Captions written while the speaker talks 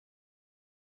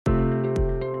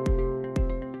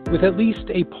With at least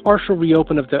a partial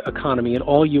reopen of the economy in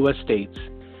all U.S. states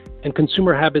and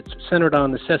consumer habits centered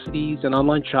on necessities and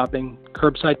online shopping,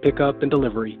 curbside pickup, and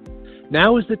delivery,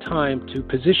 now is the time to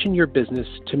position your business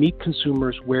to meet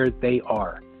consumers where they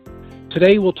are.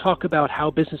 Today, we'll talk about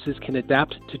how businesses can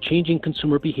adapt to changing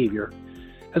consumer behavior,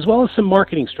 as well as some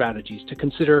marketing strategies to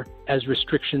consider as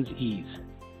restrictions ease.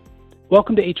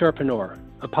 Welcome to HRpreneur,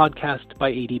 a podcast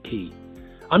by ADP.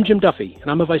 I'm Jim Duffy,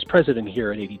 and I'm a vice president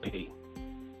here at ADP.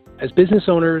 As business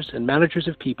owners and managers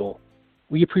of people,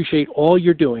 we appreciate all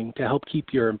you're doing to help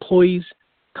keep your employees,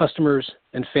 customers,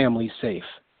 and families safe.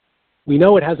 We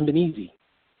know it hasn't been easy,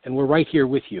 and we're right here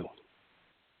with you.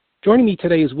 Joining me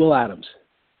today is Will Adams.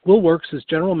 Will works as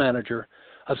General Manager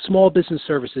of Small Business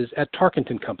Services at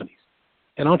Tarkenton Companies,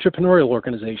 an entrepreneurial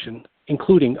organization,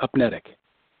 including Upnetic.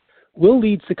 Will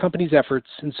leads the company's efforts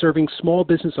in serving small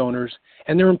business owners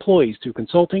and their employees through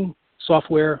consulting,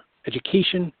 software,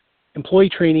 education, employee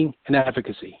training, and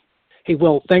advocacy. Hey,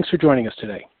 Will, thanks for joining us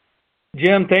today.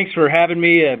 Jim, thanks for having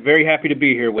me. Very happy to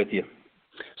be here with you.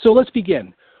 So let's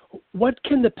begin. What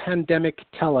can the pandemic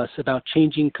tell us about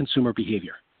changing consumer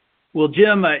behavior? Well,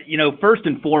 Jim, first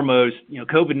and foremost,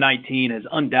 COVID-19 has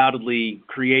undoubtedly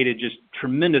created just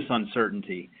tremendous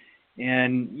uncertainty.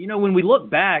 And, when we look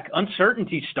back,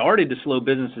 uncertainty started to slow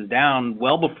businesses down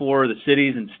well before the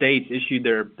cities and states issued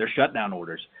their shutdown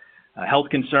orders. Health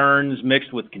concerns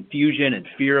mixed with confusion and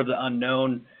fear of the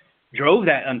unknown drove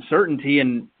that uncertainty,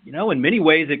 and in many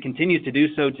ways it continues to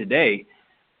do so today.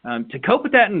 To cope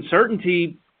with that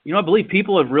uncertainty, I believe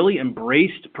people have really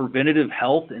embraced preventative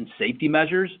health and safety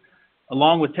measures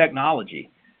along with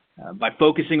technology. By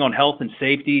focusing on health and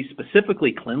safety,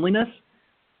 specifically cleanliness,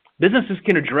 businesses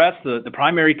can address the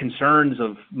primary concerns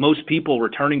of most people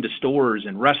returning to stores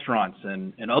and restaurants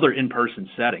and other in-person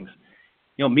settings.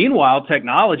 Meanwhile,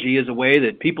 technology is a way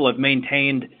that people have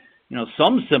maintained,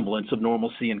 some semblance of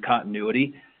normalcy and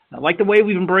continuity, like the way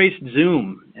we've embraced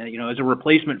Zoom, as a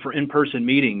replacement for in-person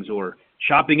meetings, or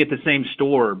shopping at the same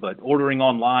store but ordering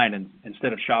online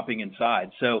instead of shopping inside.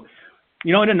 So,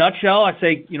 in a nutshell, I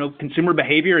say, consumer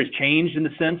behavior has changed in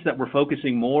the sense that we're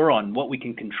focusing more on what we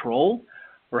can control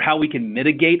or how we can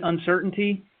mitigate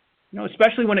uncertainty,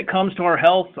 especially when it comes to our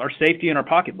health, our safety, and our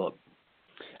pocketbook.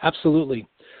 Absolutely.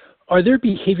 Are there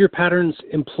behavior patterns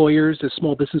employers as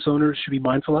small business owners should be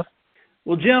mindful of?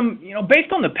 Well, Jim,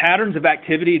 based on the patterns of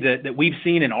activity that we've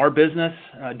seen in our business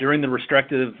during the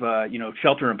restrictive,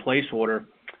 shelter-in-place order,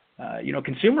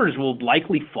 consumers will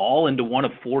likely fall into one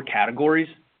of four categories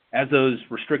as those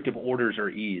restrictive orders are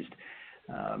eased.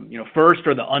 First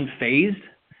are the unfazed.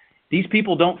 These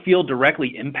people don't feel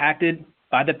directly impacted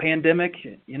by the pandemic,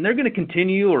 and they're going to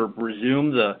continue or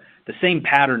resume the same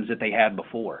patterns that they had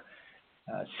before.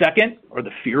 Second are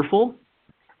the fearful.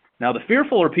 Now, the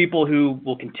fearful are people who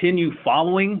will continue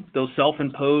following those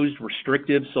self-imposed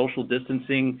restrictive social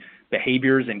distancing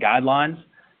behaviors and guidelines.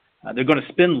 They're going to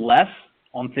spend less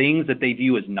on things that they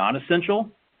view as non-essential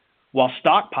while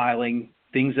stockpiling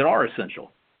things that are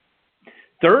essential.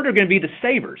 Third are going to be the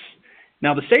savers.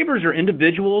 Now, the savers are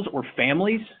individuals or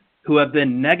families who have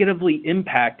been negatively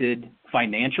impacted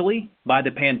financially by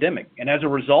the pandemic, and as a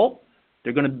result,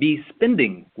 they're going to be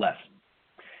spending less.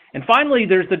 And finally,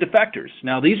 there's the defectors.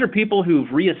 Now, these are people who've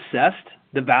reassessed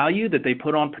the value that they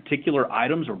put on particular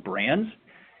items or brands.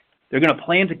 They're going to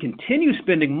plan to continue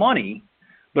spending money,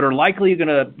 but are likely going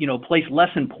to, place less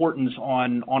importance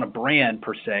on a brand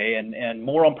per se and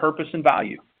more on purpose and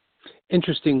value.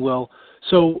 Interesting, Will.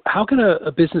 So how can a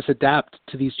business adapt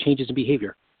to these changes in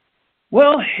behavior?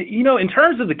 Well, in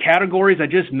terms of the categories I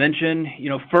just mentioned,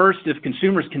 first, if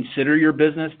consumers consider your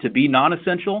business to be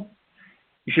non-essential,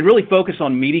 you should really focus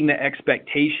on meeting the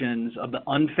expectations of the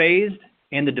unfazed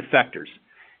and the defectors.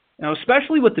 Now,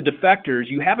 especially with the defectors,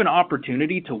 you have an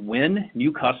opportunity to win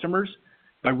new customers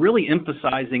by really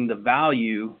emphasizing the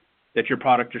value that your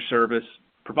product or service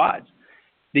provides.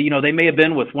 They may have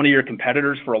been with one of your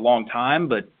competitors for a long time,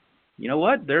 but you know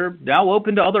what? They're now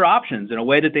open to other options in a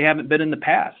way that they haven't been in the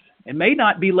past. It may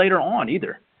not be later on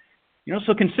either.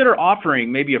 So consider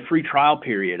offering maybe a free trial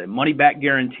period, a money-back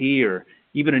guarantee, or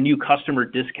even a new customer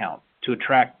discount to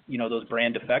attract, those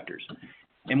brand defectors.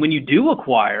 And when you do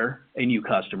acquire a new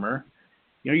customer,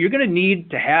 you're going to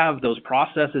need to have those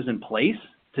processes in place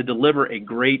to deliver a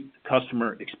great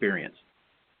customer experience.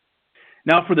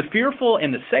 Now, for the fearful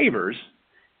and the savers,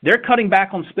 they're cutting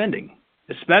back on spending,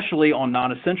 especially on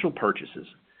non-essential purchases.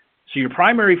 So your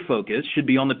primary focus should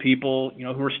be on the people,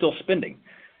 who are still spending.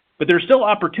 But there are still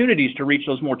opportunities to reach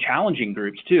those more challenging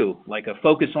groups too, like a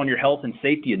focus on your health and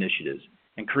safety initiatives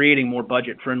and creating more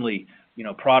budget-friendly,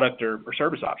 product or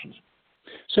service options.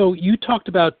 So you talked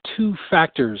about two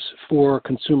factors for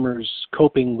consumers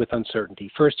coping with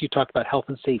uncertainty. First, you talked about health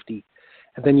and safety,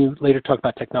 and then you later talked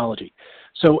about technology.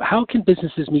 So how can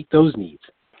businesses meet those needs?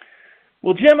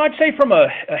 Well, Jim, I'd say from a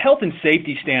health and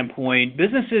safety standpoint,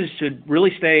 businesses should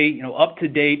really stay, up to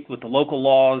date with the local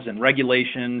laws and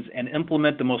regulations and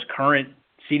implement the most current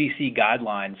CDC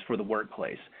guidelines for the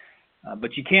workplace.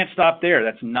 But you can't stop there.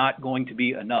 That's not going to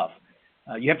be enough.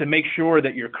 You have to make sure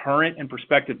that your current and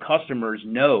prospective customers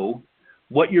know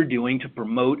what you're doing to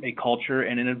promote a culture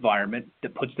and an environment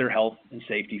that puts their health and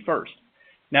safety first.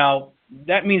 Now,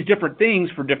 that means different things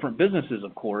for different businesses,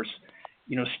 of course.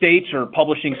 States are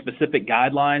publishing specific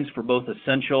guidelines for both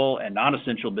essential and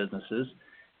non-essential businesses.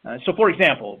 So, for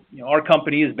example, our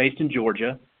company is based in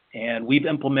Georgia, and we've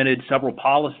implemented several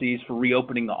policies for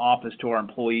reopening the office to our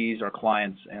employees, our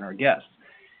clients, and our guests.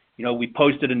 We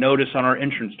posted a notice on our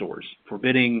entrance doors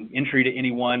forbidding entry to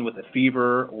anyone with a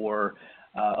fever or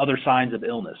other signs of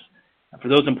illness. For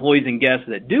those employees and guests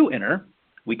that do enter,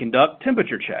 we conduct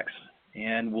temperature checks,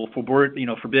 and we'll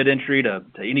forbid entry to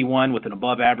anyone with an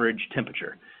above average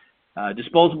temperature.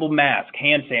 Disposable mask,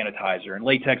 hand sanitizer, and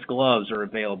latex gloves are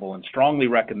available and strongly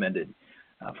recommended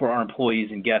for our employees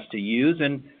and guests to use.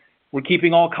 And we're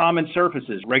keeping all common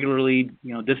surfaces regularly,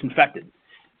 disinfected.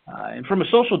 And from a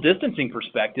social distancing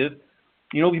perspective,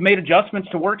 we've made adjustments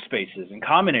to workspaces and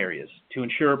common areas to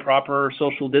ensure proper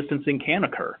social distancing can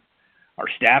occur. Our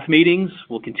staff meetings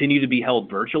will continue to be held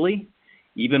virtually,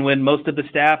 even when most of the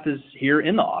staff is here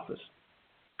in the office.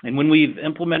 And when we've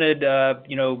implemented,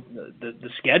 the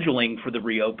scheduling for the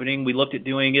reopening, we looked at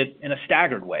doing it in a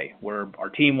staggered way, where our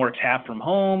team works half from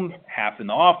home, half in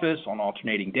the office on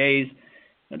alternating days,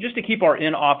 just to keep our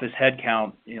in-office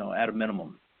headcount, at a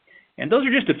minimum. And those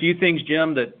are just a few things,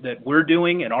 Jim, that we're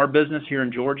doing in our business here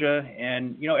in Georgia.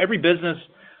 And, every business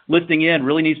listing in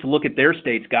really needs to look at their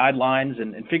state's guidelines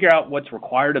and figure out what's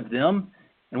required of them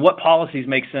and what policies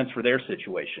make sense for their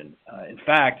situation. In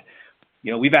fact,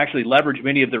 we've actually leveraged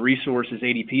many of the resources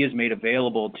ADP has made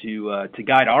available to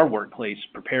guide our workplace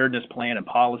preparedness plan and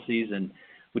policies, and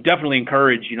would definitely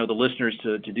encourage, the listeners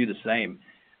to do the same.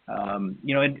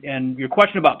 And your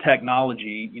question about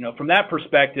technology, from that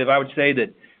perspective, I would say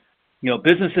that,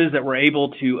 businesses that were able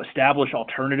to establish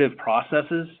alternative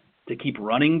processes to keep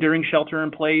running during shelter in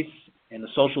place and the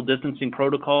social distancing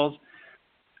protocols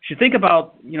should think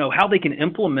about, how they can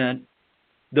implement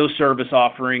those service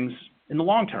offerings in the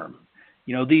long term.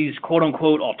 These quote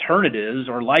unquote alternatives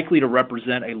are likely to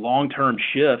represent a long-term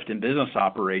shift in business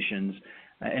operations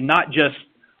and not just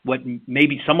what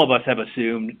maybe some of us have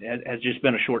assumed has just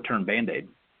been a short-term Band-Aid.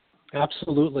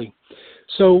 Absolutely.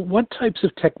 So what types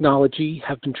of technology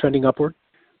have been trending upward?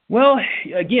 Well,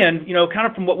 again, kind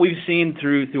of from what we've seen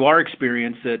through our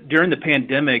experience, that during the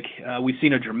pandemic, we've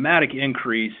seen a dramatic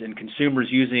increase in consumers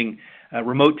using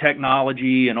remote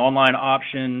technology and online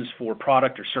options for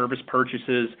product or service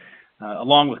purchases,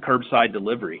 along with curbside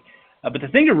delivery. But the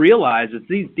thing to realize is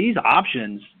these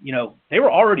options, they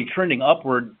were already trending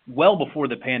upward well before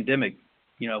the pandemic,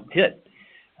 hit.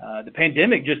 The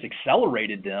pandemic just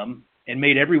accelerated them and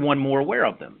made everyone more aware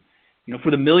of them.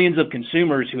 For the millions of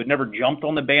consumers who had never jumped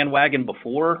on the bandwagon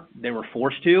before, they were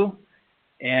forced to,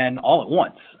 and all at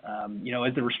once.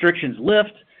 As the restrictions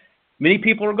lift, many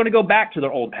people are going to go back to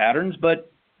their old patterns,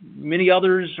 but many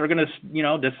others are going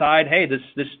to, decide, hey,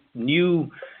 this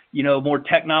new, more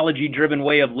technology-driven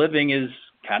way of living is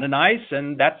kind of nice,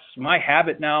 and that's my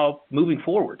habit now moving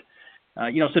forward.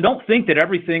 So don't think that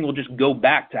everything will just go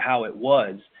back to how it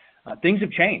was. Things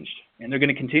have changed, and they're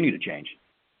going to continue to change.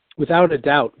 Without a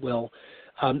doubt, Will.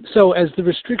 So as the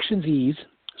restrictions ease,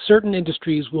 certain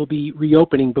industries will be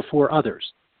reopening before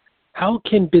others. How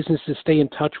can businesses stay in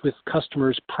touch with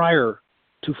customers prior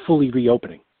to fully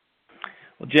reopening?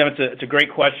 Well, Jim, it's a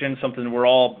great question, something we're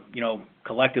all,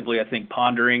 collectively, I think,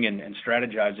 pondering and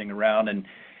strategizing around. And,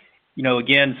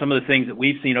 again, some of the things that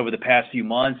we've seen over the past few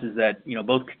months is that,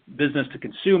 both business to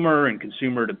consumer and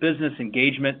consumer to business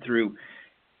engagement through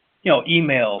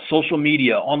email, social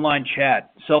media, online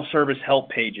chat, self-service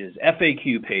help pages,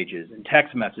 FAQ pages, and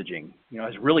text messaging,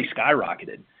 has really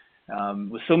skyrocketed.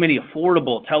 With so many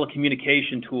affordable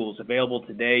telecommunication tools available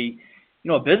today,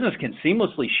 a business can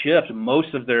seamlessly shift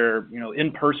most of their,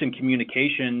 in-person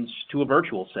communications to a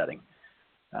virtual setting.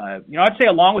 I'd say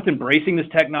along with embracing this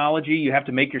technology, you have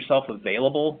to make yourself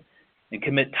available and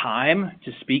commit time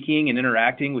to speaking and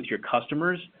interacting with your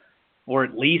customers, or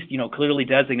at least, clearly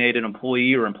designate an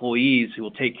employee or employees who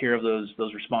will take care of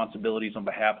those responsibilities on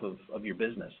behalf of your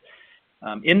business.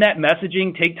 In that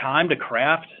messaging, take time to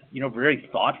craft, very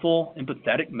thoughtful,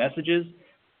 empathetic messages,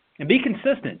 and be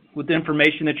consistent with the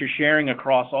information that you're sharing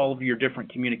across all of your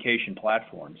different communication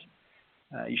platforms.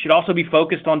 You should also be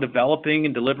focused on developing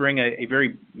and delivering a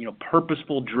very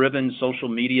purposeful driven social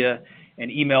media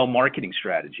and email marketing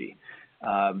strategy,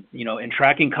 and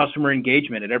tracking customer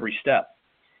engagement at every step.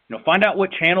 Find out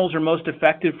what channels are most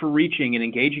effective for reaching and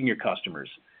engaging your customers,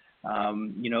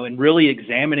 and really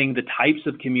examining the types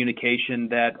of communication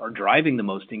that are driving the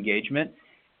most engagement,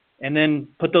 and then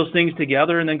put those things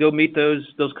together and then go meet those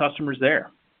customers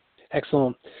there.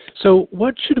 Excellent. So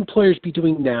what should employers be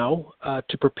doing now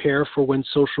to prepare for when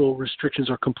social restrictions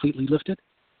are completely lifted?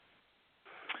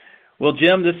 Well,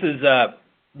 Jim, this is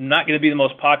not going to be the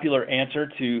most popular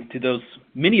answer to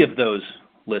many of those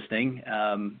listening.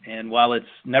 And while it's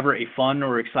never a fun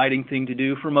or exciting thing to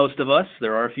do for most of us,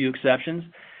 there are a few exceptions.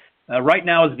 Right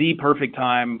now is the perfect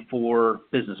time for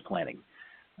business planning.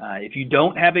 If you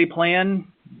don't have a plan,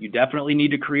 you definitely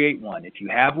need to create one. If you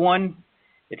have one,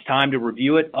 it's time to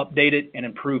review it, update it, and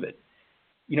improve it.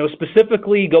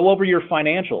 Specifically go over your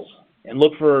financials and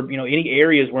look for, any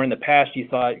areas where in the past you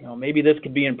thought, maybe this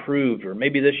could be improved or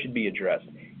maybe this should be addressed.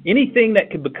 Anything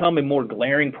that could become a more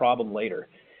glaring problem later.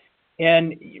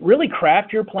 And really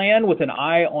craft your plan with an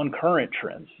eye on current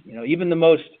trends. Even the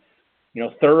most,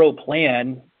 thorough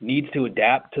plan needs to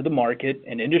adapt to the market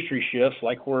and industry shifts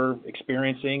like we're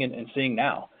experiencing and seeing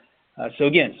now. So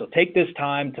take this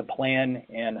time to plan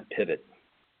and pivot.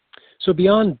 So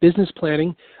beyond business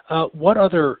planning, what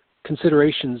other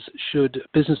considerations should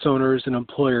business owners and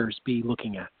employers be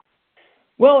looking at?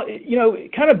 Well,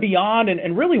 kind of beyond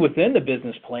and really within the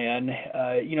business plan,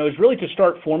 is really to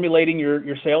start formulating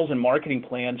your sales and marketing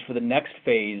plans for the next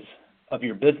phase of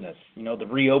your business, the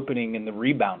reopening and the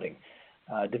rebounding,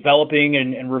 developing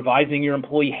and revising your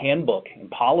employee handbook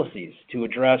and policies to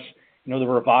address, the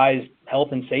revised health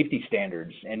and safety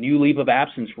standards and new leave of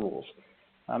absence rules.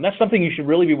 That's something you should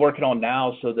really be working on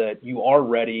now so that you are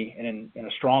ready and in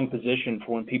a strong position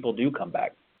for when people do come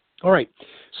back. All right.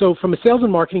 So from a sales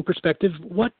and marketing perspective,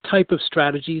 what type of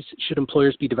strategies should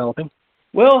employers be developing?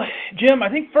 Well, Jim, I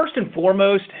think first and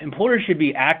foremost, employers should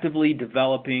be actively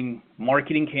developing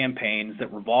marketing campaigns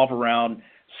that revolve around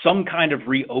some kind of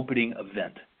reopening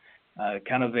event,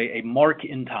 kind of a mark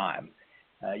in time.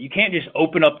 You can't just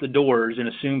open up the doors and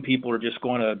assume people are just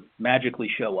going to magically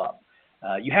show up.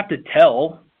 You have to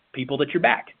tell people that you're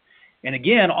back. And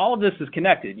again, all of this is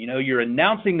connected. You're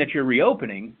announcing that you're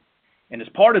reopening, and as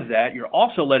part of that, you're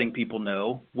also letting people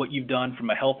know what you've done from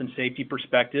a health and safety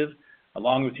perspective,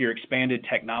 along with your expanded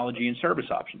technology and service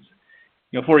options.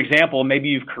 For example, maybe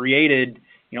you've created,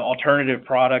 alternative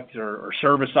product or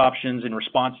service options in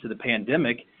response to the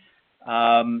pandemic.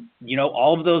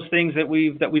 All of those things that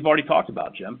we've already talked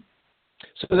about, Jim.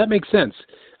 So that makes sense.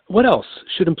 What else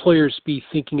should employers be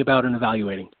thinking about and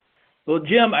evaluating? Well,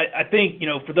 Jim, I think,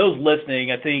 for those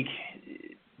listening, I think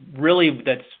really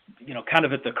that's, kind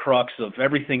of at the crux of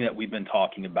everything that we've been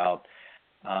talking about.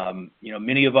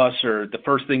 Many of us are the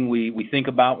first thing we think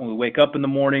about when we wake up in the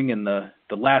morning, and the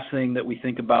last thing that we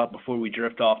think about before we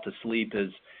drift off to sleep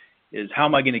is how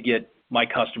am I going to get my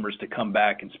customers to come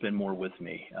back and spend more with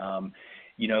me?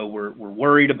 We're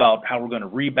worried about how we're going to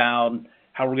rebound,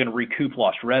 how we're going to recoup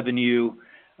lost revenue.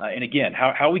 And again,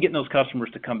 how are we getting those customers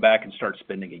to come back and start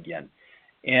spending again?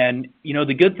 And,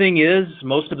 the good thing is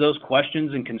most of those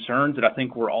questions and concerns that I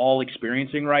think we're all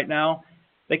experiencing right now,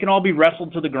 they can all be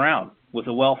wrestled to the ground with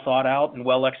a well thought out and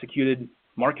well executed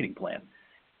marketing plan.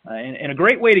 And a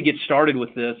great way to get started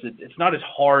with this, it's not as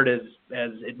hard as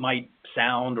it might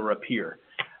sound or appear.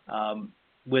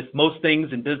 With most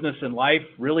things in business and life,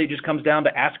 really it just comes down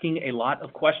to asking a lot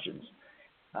of questions.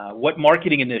 What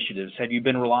marketing initiatives have you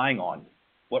been relying on?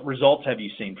 What results have you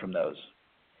seen from those?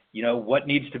 What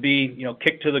needs to be,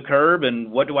 kicked to the curb,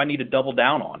 and what do I need to double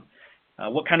down on?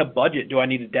 What kind of budget do I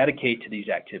need to dedicate to these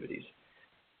activities?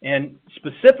 And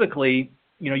specifically,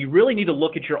 you really need to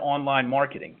look at your online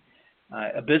marketing.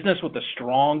 A business with a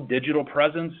strong digital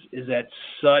presence is at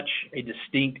such a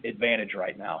distinct advantage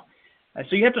right now.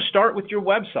 So you have to start with your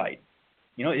website.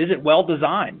 Is it well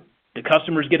designed? Do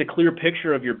customers get a clear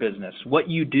picture of your business, what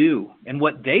you do, and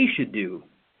what they should do?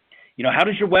 How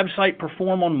does your website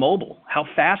perform on mobile? How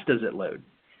fast does it load?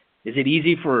 Is it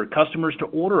easy for customers to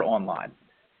order online?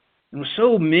 And with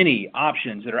so many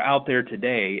options that are out there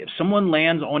today, if someone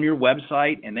lands on your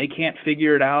website and they can't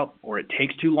figure it out, or it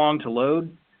takes too long to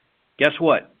load, guess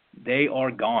what? They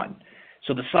are gone.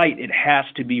 So the site, it has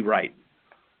to be right.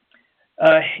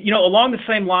 Along the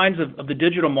same lines of the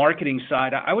digital marketing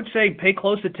side, I would say pay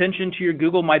close attention to your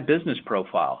Google My Business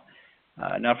profile.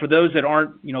 Now, for those that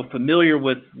aren't, familiar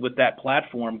with that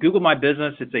platform, Google My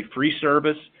Business, it's a free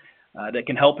service that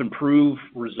can help improve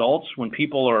results when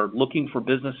people are looking for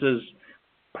businesses,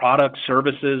 products,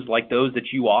 services like those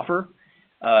that you offer,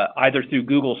 either through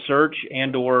Google search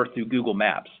and or through Google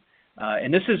Maps.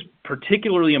 And this is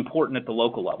particularly important at the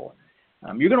local level.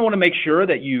 You're going to want to make sure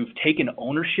that you've taken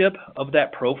ownership of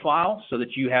that profile so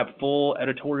that you have full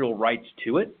editorial rights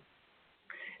to it,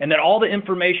 and that all the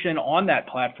information on that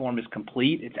platform is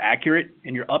complete, it's accurate,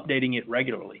 and you're updating it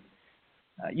regularly.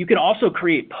 You can also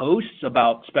create posts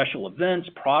about special events,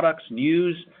 products,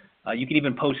 news. You can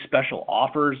even post special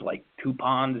offers like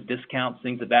coupons, discounts,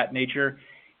 things of that nature.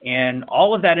 And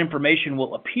all of that information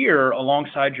will appear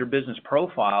alongside your business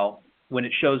profile when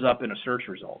it shows up in a search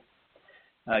result.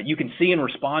 You can see and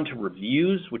respond to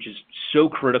reviews, which is so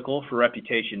critical for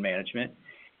reputation management.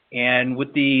 And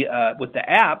with the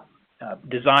app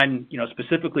designed,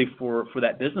 specifically for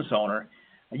that business owner,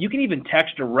 you can even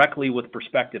text directly with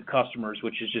prospective customers,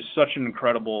 which is just such an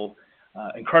incredible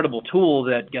tool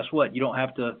that, guess what, you don't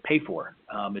have to pay for.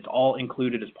 It's all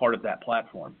included as part of that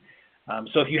platform.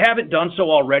 So if you haven't done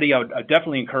so already, I would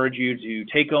definitely encourage you to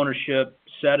take ownership,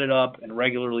 set it up, and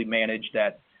regularly manage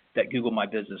that Google My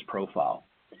Business profile.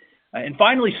 And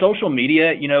finally, social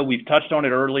media, we've touched on it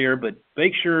earlier, but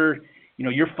make sure,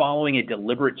 you're following a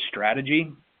deliberate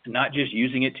strategy, not just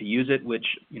using it to use it, which,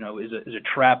 is a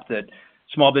trap that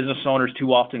small business owners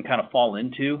too often kind of fall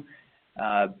into.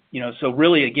 So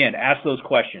really, again, ask those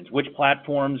questions. Which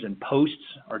platforms and posts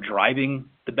are driving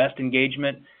the best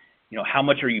engagement? How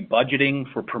much are you budgeting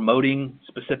for promoting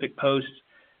specific posts?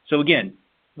 So again,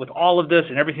 with all of this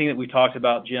and everything that we talked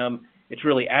about, Jim, it's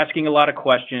really asking a lot of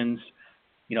questions,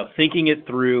 thinking it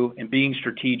through and being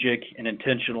strategic and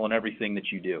intentional in everything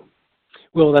that you do.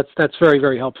 Well, that's very,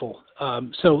 very helpful.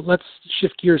 So let's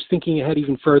shift gears, thinking ahead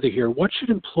even further here. What should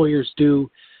employers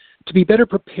do to be better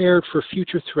prepared for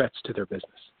future threats to their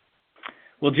business?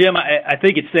 Well, Jim, I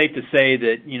think it's safe to say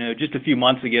that, just a few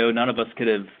months ago, none of us could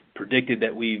have predicted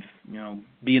that we've,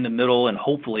 be in the middle and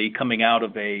hopefully coming out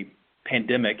of a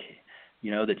pandemic,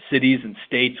 that cities and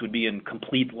states would be in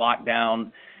complete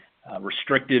lockdown,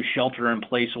 restrictive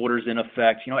shelter-in-place orders in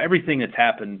effect, everything that's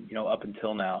happened, up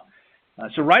until now.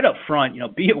 So right up front,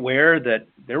 be aware that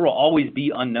there will always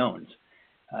be unknowns.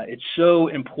 It's so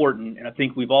important, and I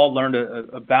think we've all learned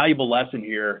a valuable lesson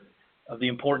here of the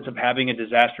importance of having a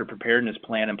disaster preparedness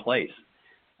plan in place.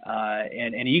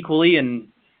 And equally, and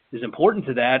as important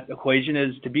to that equation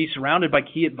is to be surrounded by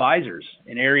key advisors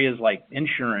in areas like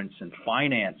insurance and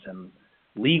finance and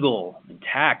legal and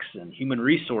tax and human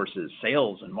resources,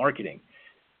 sales and marketing.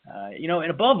 And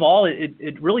above all,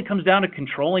 it really comes down to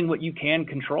controlling what you can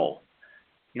control.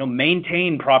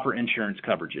 Maintain proper insurance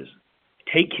coverages.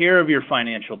 Take care of your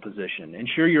financial position.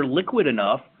 Ensure you're liquid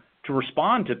enough to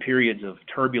respond to periods of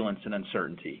turbulence and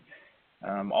uncertainty.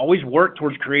 Always work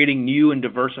towards creating new and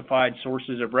diversified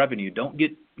sources of revenue. Don't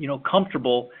get,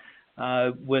 comfortable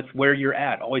with where you're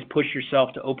at. Always push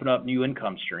yourself to open up new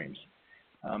income streams.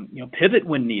 Pivot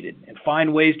when needed and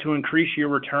find ways to increase your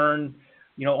return,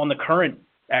 on the current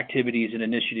activities and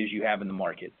initiatives you have in the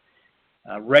market.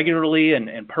 Regularly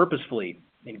and purposefully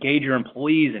engage your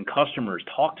employees and customers,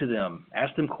 talk to them,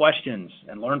 ask them questions,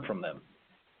 and learn from them.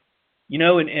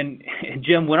 And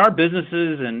Jim, when our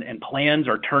businesses and plans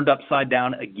are turned upside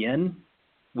down again,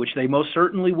 which they most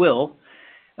certainly will,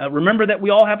 remember that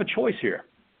we all have a choice here.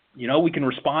 We can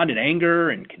respond in anger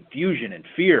and confusion and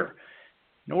fear,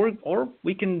 or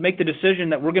we can make the decision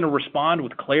that we're going to respond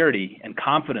with clarity and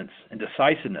confidence and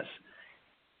decisiveness.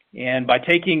 And by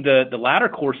taking the latter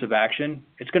course of action,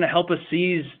 it's going to help us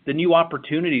seize the new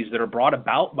opportunities that are brought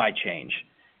about by change.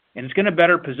 And it's going to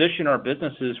better position our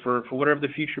businesses for whatever the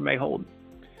future may hold.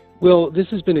 Will, this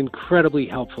has been incredibly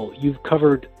helpful. You've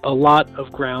covered a lot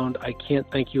of ground. I can't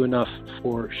thank you enough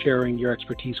for sharing your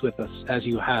expertise with us as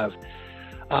you have.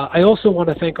 I also want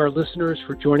to thank our listeners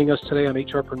for joining us today on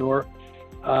HRpreneur.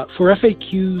 For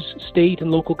FAQs, state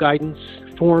and local guidance,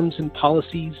 forms and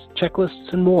policies,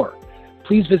 checklists, and more,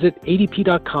 please visit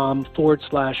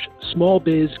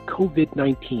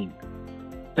adp.com/smallbizcovid-19.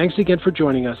 Thanks again for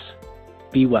joining us.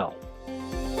 Be well.